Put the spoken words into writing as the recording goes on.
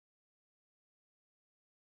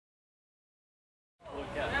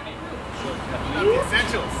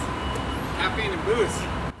essentials. Caffeine and booze.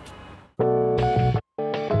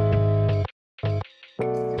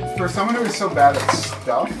 For someone who is so bad at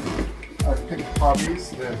stuff, I've picked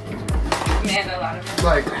hobbies that Man, a lot of them.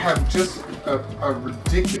 like have just a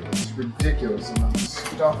ridiculous amount of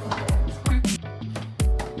stuff involved.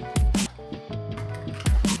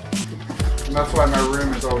 And that's why my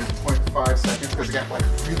room is always 0.5 seconds, because I get like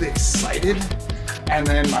really excited and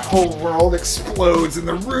then my whole world explodes and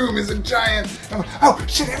the room is a giant, oh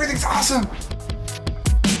shit, everything's awesome!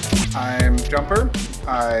 I'm Jumper,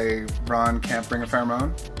 I run Camp Bring A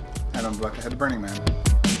Pheromone, and I'm about to head to Burning Man.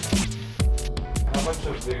 How much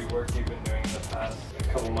of the work you've been doing in the past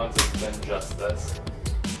couple months has been just this?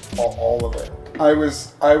 All of it. I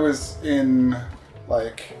was in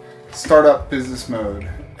like startup business mode,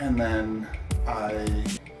 and then I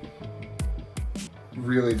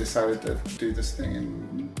really decided to do this thing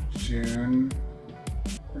in June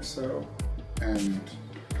or so, and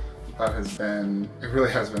it really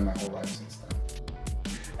has been my whole life since then.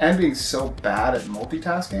 And being so bad at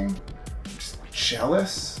multitasking, just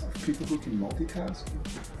jealous of people who can multitask.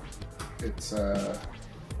 It's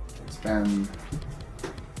been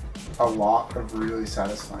a lot of really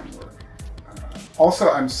satisfying work. Also,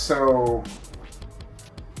 I'm so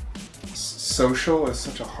social is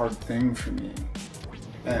such a hard thing for me,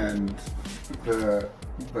 and the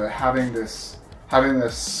having this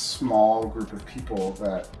small group of people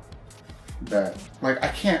that like I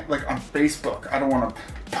can't, like on Facebook, I don't want to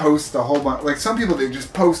post a whole bunch. Like some people, they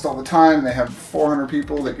just post all the time. They have 400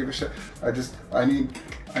 people that give a shit. I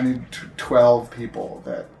need 12 people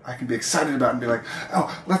that I can be excited about and be like,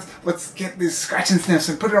 oh, let's get these scratch and sniffs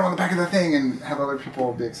and put it on the back of the thing, and have other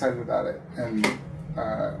people be excited about it. And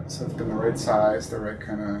so it's been the right size, the right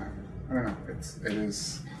kind of, I don't know, it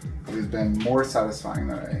has been more satisfying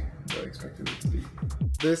than I really expected it to be.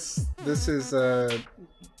 This is an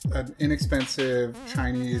inexpensive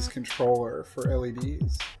Chinese controller for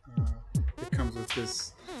LEDs. It comes with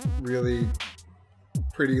this really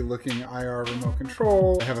pretty looking IR remote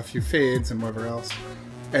control. I have a few fades and whatever else,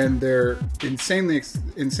 and they're insanely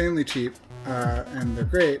cheap, and they're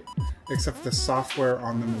great, except the software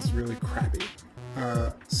on them is really crappy.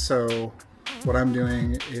 So what I'm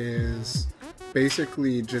doing is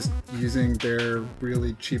basically just using their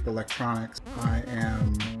really cheap electronics. I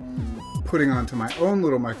am putting onto my own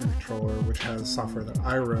little microcontroller, which has software that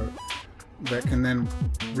I wrote, that can then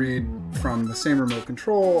read from the same remote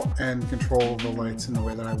control and control the lights in the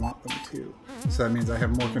way that I want them to. So that means I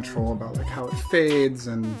have more control about like how it fades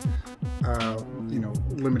and you know,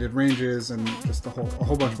 limited ranges, and just a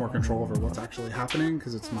whole bunch more control over what's actually happening,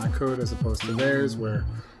 because it's my code as opposed to theirs, where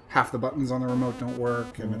half the buttons on the remote don't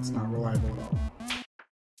work and it's not reliable at all.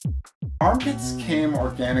 Armpits came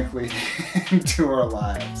organically into our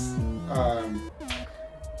lives,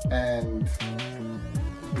 and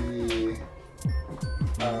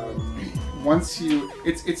once you,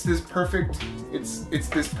 it's this perfect,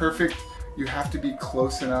 you have to be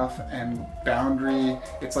close enough and boundary.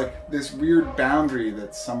 It's like this weird boundary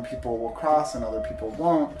that some people will cross and other people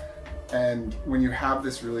won't. And when you have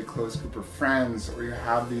this really close group of friends, or you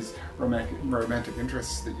have these romantic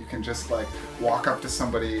interests, that you can just like walk up to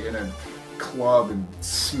somebody in a club and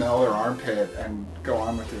smell their armpit and go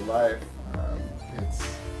on with your life.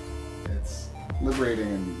 It's liberating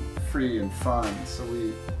and free and fun. So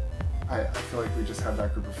I feel like we just have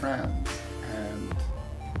that group of friends, and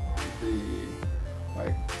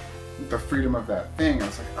the freedom of that thing. I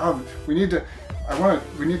was like, oh, we need to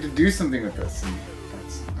do something with this. And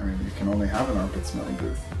I mean, you can only have an armpit smelling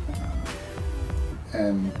booth,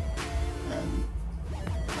 and I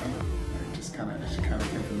don't know, it just kind of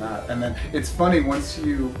came from that. And then it's funny, once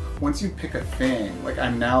you pick a thing, like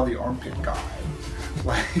I'm now the armpit guy.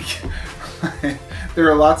 Like there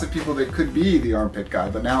are lots of people that could be the armpit guy,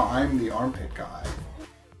 but now I'm the armpit guy.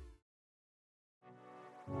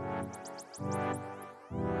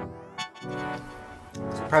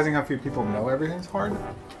 Surprising how few people know everything's hard.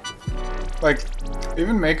 Like,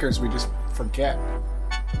 even makers, we just forget.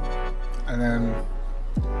 And then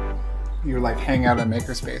you're like hang out in a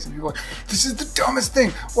makerspace and people are like, this is the dumbest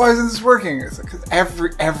thing, why isn't this working? It's like, because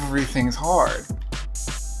everything's hard.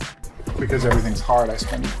 Because everything's hard, I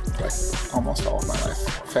spend like almost all of my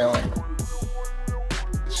life failing.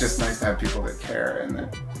 It's just nice to have people that care and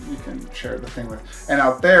that you can share the thing with. And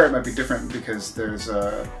out there it might be different, because there's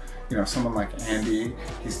you know, someone like Andy.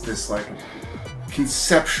 He's this like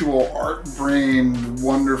conceptual, art-brained,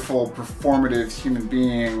 wonderful, performative human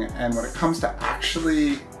being. And when it comes to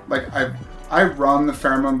actually, like, I run the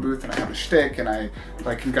pheromone booth and I have a shtick and I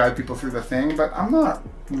can guide people through the thing, but I'm not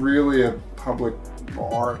really a public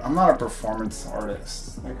art. I'm not a performance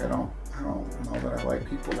artist. Like I don't know that I like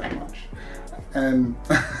people that much, and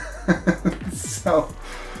so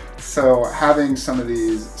having some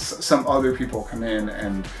other people come in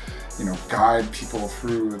and guide people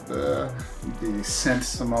through the scent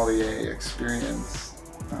sommelier experience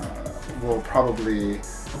will probably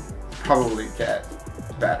get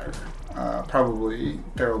better. Probably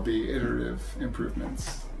there will be iterative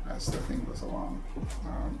improvements as the thing goes along.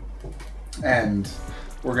 And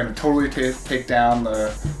we're going to totally take down the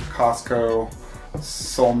Costco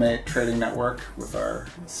soulmate trading network with our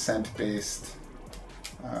scent-based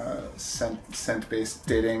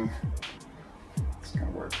dating. It's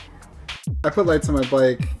going to work. I put lights on my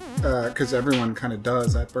bike because everyone kind of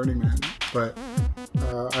does at Burning Man, but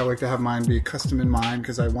I like to have mine be custom in mine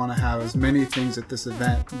because I want to have as many things at this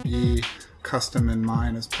event be custom in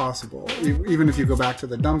mine as possible. Even if you go back to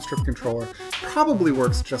the dumbstrip controller, probably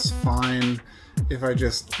works just fine if I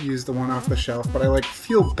just use the one off the shelf, but I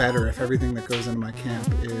feel better if everything that goes into my camp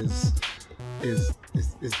is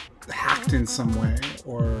hacked in some way,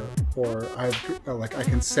 or I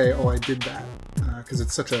can say, oh, I did that, because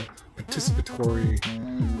it's such a participatory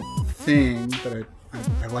thing that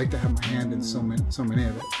I like to have my hand in so much of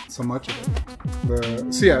it.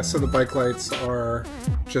 So the bike lights are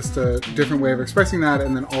just a different way of expressing that,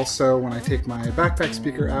 and then also when I take my backpack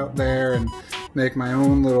speaker out there and make my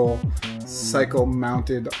own little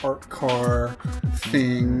cycle-mounted art car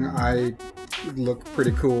thing, I look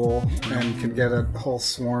pretty cool and can get a whole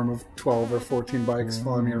swarm of 12 or 14 bikes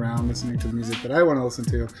following me around listening to the music that I want to listen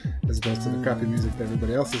to as opposed to the crappy music that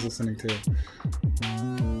everybody else is listening to.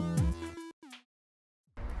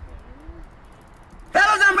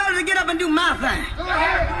 Fellas, I'm ready to get up and do my thing.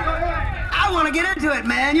 I want to get into it,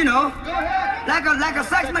 man, like a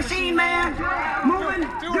sex machine, man. Moving,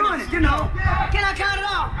 doing it,